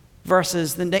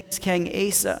 Versus the next king,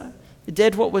 Asa,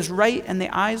 did what was right in the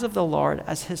eyes of the Lord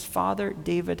as his father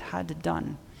David had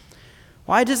done.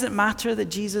 Why does it matter that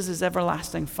Jesus is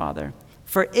everlasting Father?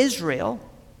 For Israel,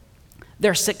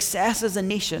 their success as a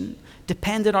nation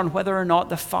depended on whether or not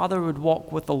the father would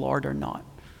walk with the Lord or not.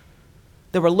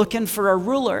 They were looking for a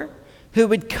ruler who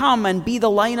would come and be the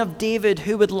line of David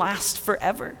who would last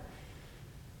forever.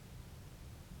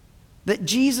 That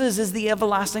Jesus is the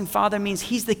everlasting Father means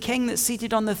he's the king that's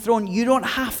seated on the throne. You don't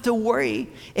have to worry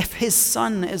if his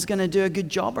son is going to do a good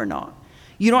job or not.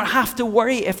 You don't have to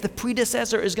worry if the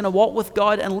predecessor is going to walk with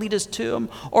God and lead us to him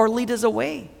or lead us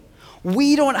away.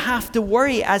 We don't have to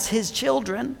worry as his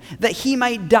children that he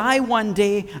might die one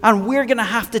day and we're going to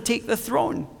have to take the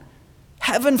throne.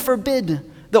 Heaven forbid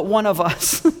that one of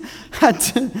us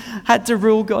had to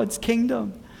rule God's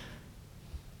kingdom.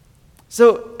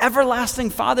 So everlasting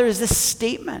Father is this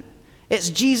statement. It's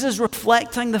Jesus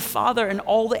reflecting the Father and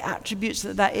all the attributes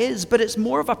that is, but it's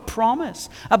more of a promise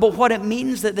about what it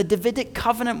means that the Davidic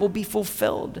covenant will be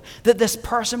fulfilled, that this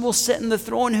person will sit in the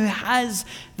throne who has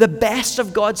the best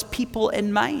of God's people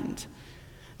in mind,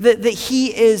 that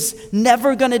he is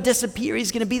never going to disappear.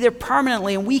 He's going to be there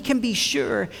permanently, and we can be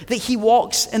sure that he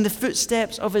walks in the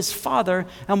footsteps of his Father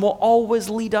and will always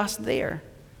lead us there.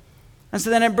 And so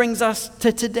then it brings us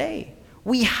to today.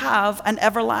 We have an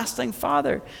everlasting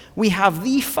Father. We have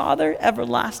the Father,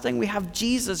 everlasting. We have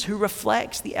Jesus, who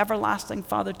reflects the everlasting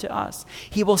Father to us.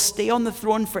 He will stay on the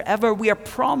throne forever. We are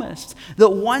promised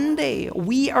that one day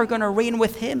we are going to reign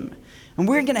with him, and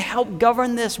we're going to help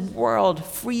govern this world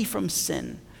free from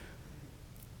sin.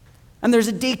 And there's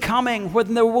a day coming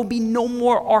when there will be no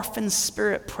more orphan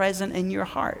spirit present in your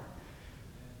heart,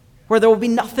 where there will be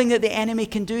nothing that the enemy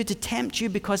can do to tempt you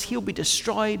because he'll be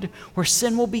destroyed, where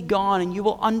sin will be gone, and you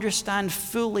will understand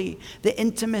fully the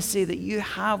intimacy that you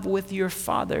have with your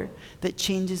Father that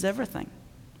changes everything.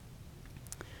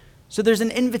 So there's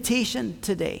an invitation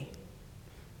today.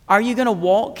 Are you going to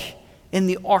walk in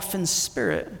the orphan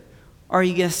spirit, or are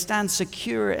you going to stand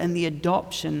secure in the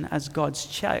adoption as God's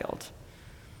child?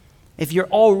 If you're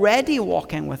already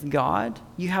walking with God,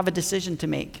 you have a decision to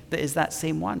make that is that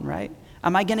same one, right?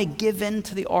 Am I going to give in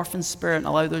to the orphan spirit and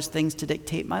allow those things to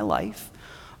dictate my life?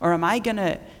 Or am I going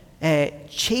to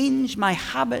change my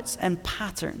habits and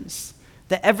patterns,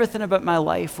 that everything about my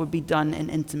life would be done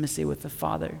in intimacy with the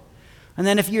Father? And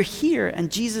then if you're here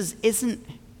and Jesus isn't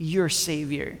your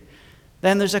Savior,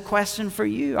 then there's a question for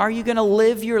you. Are you going to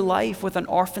live your life with an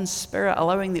orphan spirit,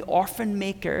 allowing the orphan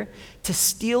maker to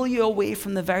steal you away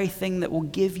from the very thing that will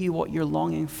give you what you're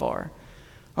longing for?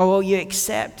 Or will you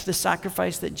accept the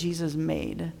sacrifice that Jesus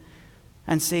made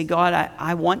and say, God,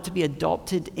 I want to be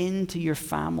adopted into your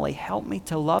family. Help me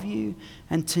to love you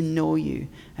and to know you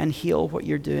and heal what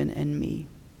you're doing in me.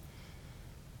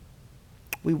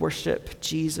 We worship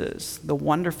Jesus, the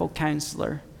wonderful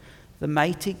Counselor, the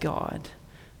mighty God,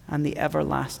 and the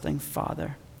everlasting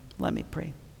Father. Let me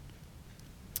pray.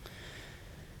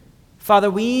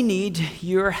 Father, we need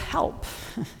your help.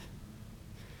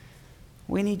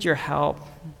 We need your help.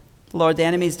 Lord, the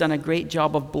enemy's done a great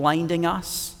job of blinding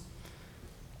us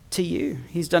to you.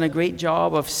 He's done a great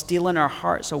job of stealing our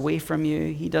hearts away from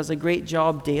you. He does a great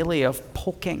job daily of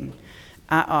poking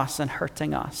at us and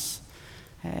hurting us.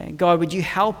 God, would you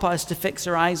help us to fix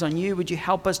our eyes on you? Would you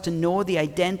help us to know the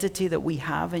identity that we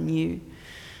have in you?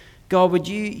 God, would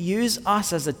you use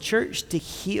us as a church to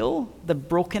heal the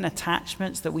broken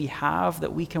attachments that we have,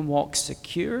 that we can walk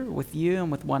secure with you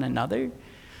and with one another?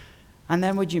 And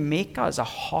then would you make us a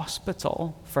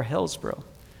hospital for Hillsborough,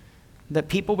 that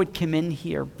people would come in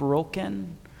here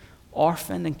broken,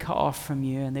 orphaned, and cut off from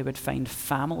you, and they would find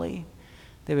family,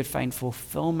 they would find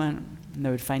fulfillment, and they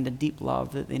would find a deep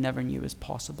love that they never knew was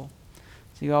possible.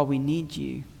 So God, we need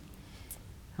you,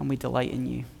 and we delight in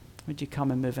you. Would you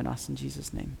come and move in us in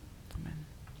Jesus' name? Amen.